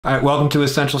All right, welcome to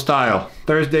Essential Style.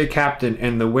 Thursday Captain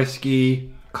in the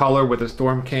whiskey color with a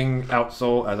Stormking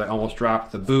outsole as I almost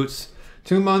dropped the boots.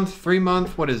 2 month, 3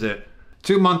 month, what is it?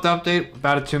 2 month update,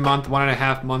 about a 2 month,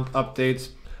 1.5 month updates.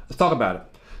 Let's talk about it.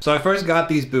 So I first got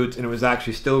these boots and it was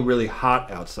actually still really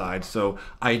hot outside, so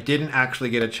I didn't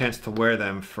actually get a chance to wear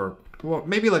them for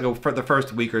maybe for the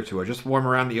first week or two. I just wore them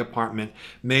around the apartment,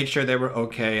 made sure they were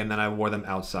okay, and then I wore them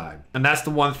outside. And that's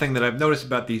the one thing that I've noticed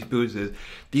about these boots is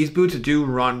these boots do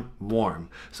run warm.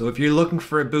 So if you're looking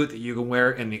for a boot that you can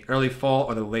wear in the early fall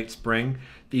or the late spring,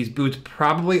 these boots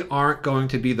probably aren't going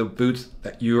to be the boots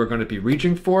that you are going to be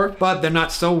reaching for, but they're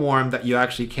not so warm that you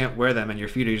actually can't wear them and your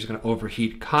feet are just going to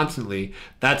overheat constantly.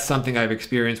 That's something I've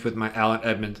experienced with my Allen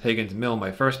Edmonds Higgins Mill,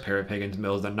 my first pair of Higgins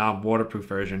Mills, the non-waterproof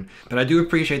version. But I do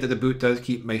appreciate that the boot does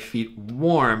keep my feet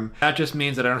warm. That just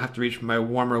means that I don't have to reach for my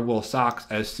warmer wool socks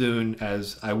as soon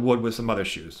as I would with some other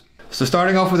shoes. So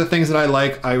starting off with the things that I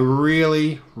like, I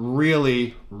really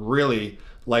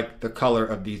like the color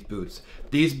of these boots.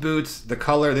 These boots, the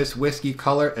color, this whiskey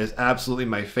color is absolutely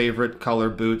my favorite color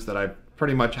boots that I've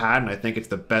pretty much had, and I think it's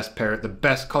the best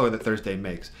color that Thursday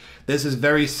makes. This is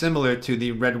very similar to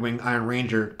the Red Wing Iron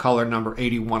Ranger color number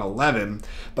 8111,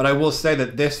 but I will say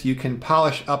that this you can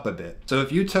polish up a bit. So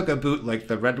if you took a boot like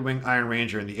the Red Wing Iron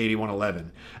Ranger in the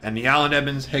 8111 and the Allen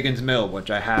Edmonds Higgins Mill, which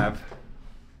I have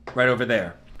right over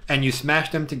there, and you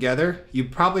smash them together, you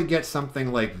probably get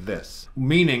something like this.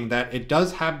 Meaning that it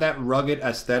does have that rugged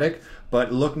aesthetic,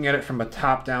 but looking at it from a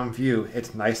top-down view,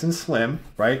 it's nice and slim,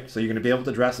 right? So you're gonna be able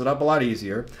to dress it up a lot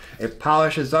easier. It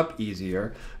polishes up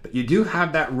easier, but you do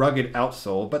have that rugged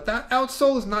outsole, but that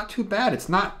outsole is not too bad.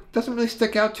 Doesn't really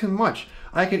stick out too much.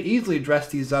 I could easily dress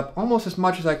these up almost as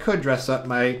much as I could dress up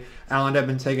my Allen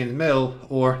Edmonds Higgins Mill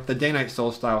or the Day-Night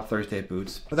Sole style Thursday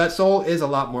boots. But that sole is a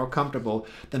lot more comfortable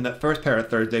than that first pair of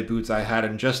Thursday boots I had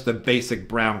in just the basic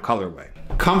brown colorway.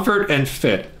 Comfort and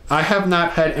fit. I have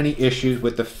not had any issues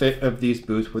with the fit of these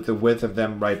boots with the width of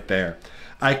them right there.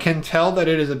 I can tell that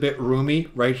it is a bit roomy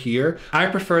right here. I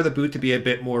prefer the boot to be a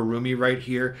bit more roomy right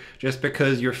here just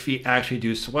because your feet actually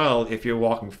do swell if you're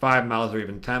walking 5 miles or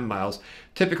even 10 miles.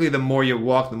 Typically, the more you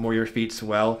walk, the more your feet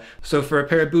swell. So for a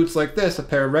pair of boots like this, a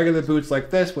pair of regular boots like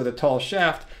this with a tall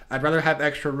shaft, I'd rather have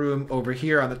extra room over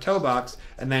here on the toe box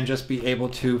and then just be able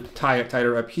to tie it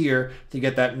tighter up here to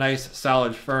get that nice,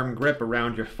 solid, firm grip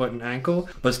around your foot and ankle,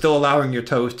 but still allowing your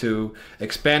toes to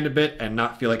expand a bit and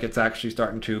not feel like it's actually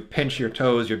starting to pinch your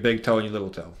toes, your big toe and your little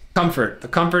toe. Comfort. The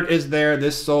comfort is there.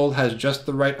 This sole has just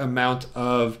the right amount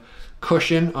of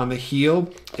cushion on the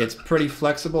heel. It's pretty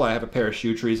flexible. I have a pair of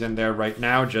shoe trees in there right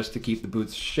now just to keep the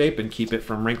boot's shape and keep it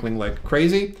from wrinkling like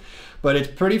crazy. But it's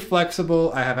pretty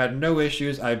flexible. I have had no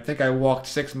issues. I think I walked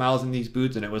 6 miles in these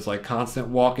boots and it was like constant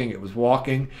walking. It was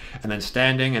walking and then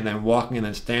standing and then walking and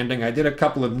then standing. I did a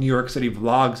couple of New York City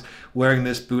vlogs wearing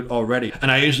this boot already.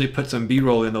 And I usually put some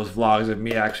B-roll in those vlogs of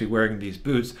me actually wearing these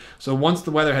boots. So once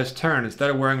the weather has turned, instead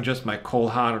of wearing just my Cole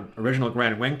Haan original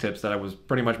Grand Wingtips that I was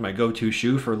pretty much my go-to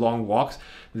shoe for long walks,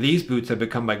 these boots have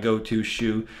become my go-to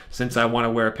shoe since I want to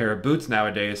wear a pair of boots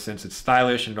nowadays, since it's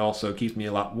stylish and it also keeps me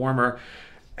a lot warmer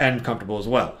and comfortable as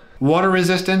well. Water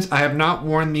resistance, I have not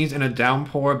worn these in a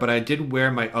downpour, but I did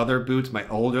wear my other boots, my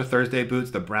older Thursday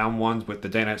boots, the brown ones with the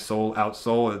Day-Night Sole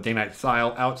outsole, or the Day-Night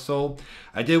Style outsole.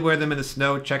 I did wear them in the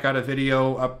snow. Check out a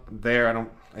video up there.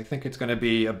 I think it's gonna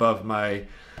be above my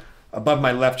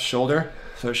left shoulder,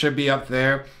 so it should be up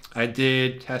there. I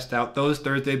did test out those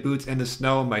Thursday boots in the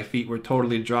snow. My feet were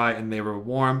totally dry and they were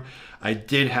warm. I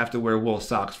did have to wear wool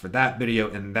socks for that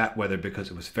video in that weather because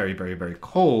it was very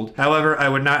cold. However, I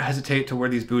would not hesitate to wear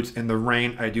these boots in the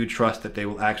rain. I do trust that they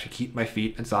will actually keep my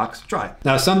feet and socks dry.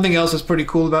 Now, something else that's pretty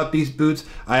cool about these boots,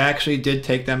 I actually did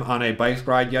take them on a bike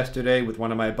ride yesterday with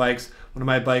one of my bikes. One of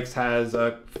my bikes has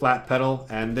a flat pedal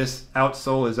and this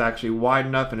outsole is actually wide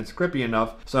enough and it's grippy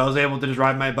enough, so I was able to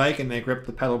drive my bike and they grip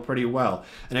the pedal pretty well.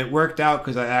 And it worked out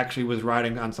because I actually was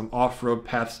riding on some off-road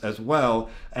paths as well,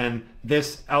 and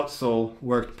this outsole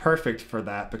worked perfect for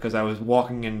that because I was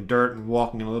walking in dirt and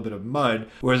walking in a little bit of mud,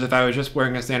 whereas if I was just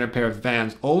wearing a standard pair of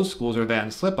Vans old schools or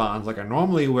Vans slip-ons like I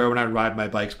normally wear when I ride my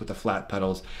bikes with the flat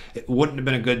pedals, it wouldn't have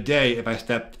been a good day if I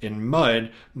stepped in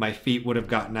mud. My feet would have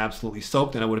gotten absolutely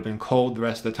soaked and I would have been cold the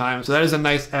rest of the time. So that is a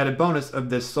nice added bonus of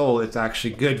this sole. It's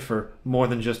actually good for more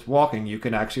than just walking. You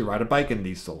can actually ride a bike in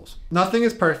these soles. Nothing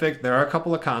is perfect. There are a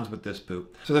couple of cons with this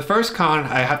boot. So the first con,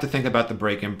 I have to think about the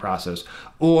break-in process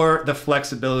or the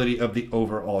flexibility of the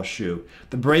overall shoe.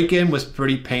 The break-in was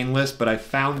pretty painless, but I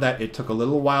found that it took a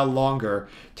little while longer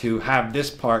to have this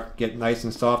part get nice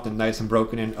and soft and nice and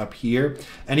broken in up here.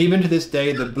 And even to this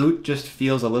day, the boot just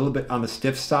feels a little bit on the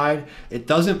stiff side. It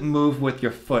doesn't move with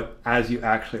your foot as you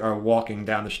actually are walking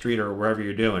down the street or wherever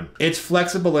you're doing. It's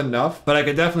flexible enough, but I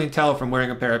could definitely tell from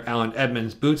wearing a pair of Allen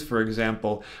Edmonds boots, for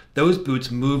example, those boots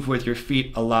move with your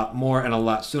feet a lot more and a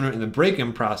lot sooner in the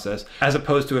break-in process, as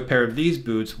opposed to a pair of these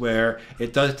boots where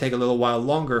it does take a little while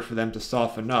longer for them to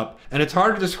soften up. And it's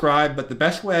hard to describe, but the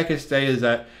best way I could say is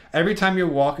that every time you're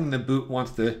walking, the boot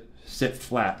wants to sit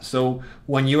flat. So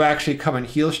when you actually come and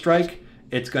heel strike,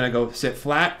 it's going to go sit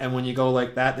flat. And when you go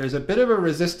like that, there's a bit of a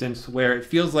resistance where it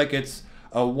feels like it's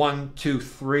a 1, 2,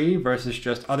 3 versus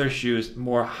just other shoes,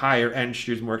 more higher end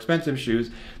shoes, more expensive shoes.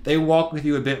 They walk with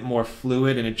you a bit more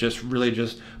fluid, and it just really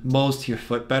just molds to your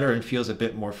foot better and feels a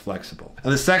bit more flexible.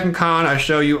 And the second con I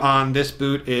show you on this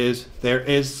boot is there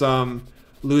is some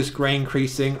loose grain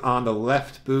creasing on the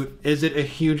left boot. Is it a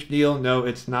huge deal? No,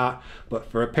 it's not.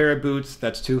 But for a pair of boots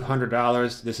that's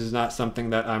 $200, this is not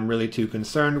something that I'm really too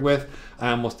concerned with.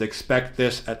 I almost expect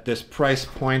this at this price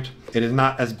point. It is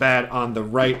not as bad on the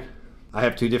right. I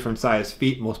have 2 different size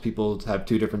feet. Most people have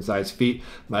 2 different size feet.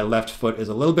 My left foot is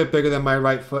a little bit bigger than my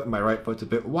right foot. My right foot's a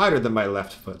bit wider than my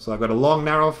left foot. So I've got a long,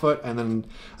 narrow foot, and then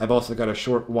I've also got a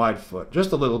short, wide foot.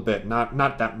 Just a little bit,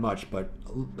 not that much, but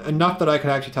enough that I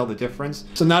could actually tell the difference.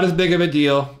 So not as big of a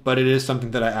deal, but it is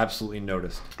something that I absolutely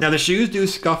noticed. Now the shoes do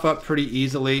scuff up pretty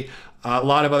easily. A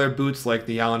lot of other boots like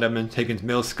the Allen Edmonds Higgins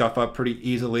Mills scuff up pretty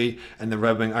easily, and the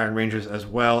Red Wing Iron Rangers as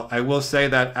well. I will say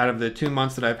that out of the 2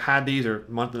 months that I've had these, or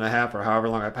month and a half, or however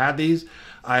long I've had these,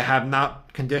 I have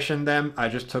not conditioned them. I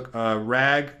just took a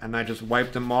rag and I just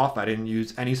wiped them off. I didn't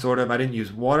use I didn't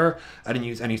use water. I didn't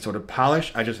use any sort of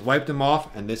polish. I just wiped them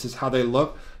off, and this is how they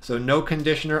look. So no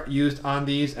conditioner used on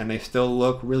these, and they still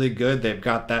look really good. They've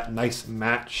got that nice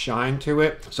matte shine to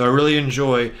it. So I really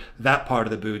enjoy that part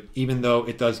of the boot, even though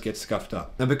it does get scuffed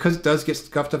up. Now, because it does get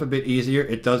scuffed up a bit easier,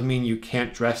 it does mean you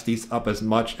can't dress these up as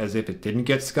much as if it didn't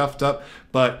get scuffed up.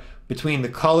 But between the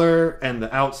color and the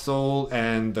outsole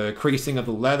and the creasing of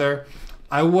the leather,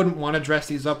 I wouldn't want to dress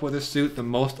these up with a suit. The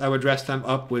most I would dress them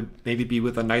up would maybe be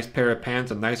with a nice pair of pants,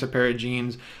 a nicer pair of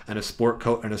jeans, and a sport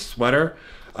coat and a sweater.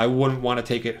 I wouldn't want to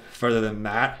take it further than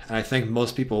that, and I think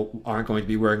most people aren't going to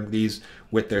be wearing these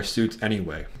with their suits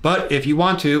anyway. But if you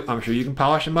want to, I'm sure you can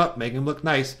polish them up, make them look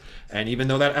nice, and even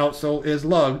though that outsole is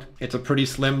lugged, it's a pretty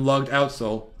slim lugged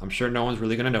outsole. I'm sure no one's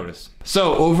really going to notice.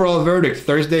 So overall verdict,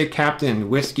 Thursday Captain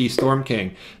Whiskey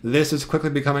Stormking. This is quickly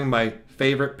becoming my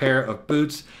favorite pair of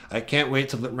boots. I can't wait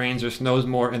till it rains or snows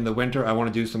more in the winter. I want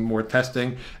to do some more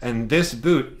testing, and this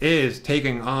boot is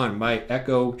taking on my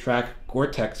Echo Track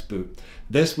Gore-Tex boot.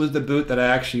 This was the boot that I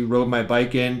actually rode my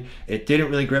bike in. It didn't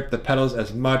really grip the pedals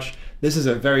as much. This is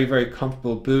a very, very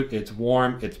comfortable boot. It's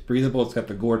warm, it's breathable, it's got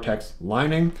the Gore-Tex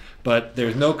lining, but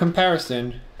there's no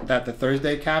comparison that the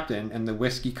Thursday Captain and the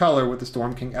whiskey color with the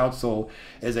Stormking outsole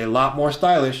is a lot more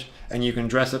stylish, and you can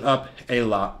dress it up a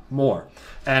lot more.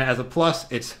 And as a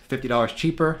plus, it's $50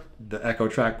 cheaper. The Echo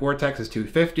Track Gore-Tex is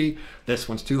 $250. This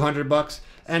one's $200.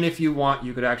 And if you want,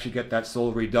 you could actually get that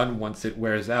sole redone once it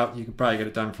wears out. You could probably get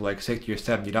it done for like $60 or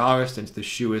 $70, since the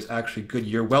shoe is actually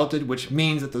Goodyear welted, which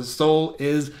means that the sole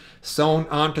is sewn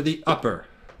onto the upper.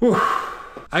 Whew.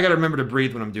 I gotta remember to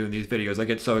breathe when I'm doing these videos. I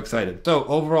get so excited. So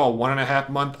overall, 1.5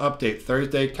 month update,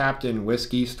 Thursday Captain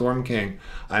Whiskey Stormking.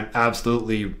 I'm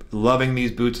absolutely loving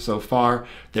these boots so far.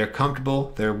 They're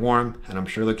comfortable, they're warm, and I'm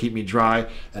sure they'll keep me dry,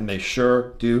 and they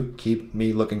sure do keep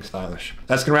me looking stylish.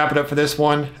 That's gonna wrap it up for this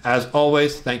one. As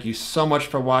always, thank you so much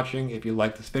for watching. If you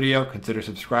like this video, consider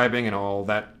subscribing and all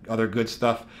that other good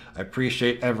stuff. I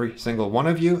appreciate every single one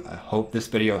of you. I hope this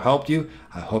video helped you.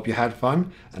 I hope you had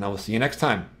fun, and I will see you next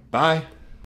time. Bye.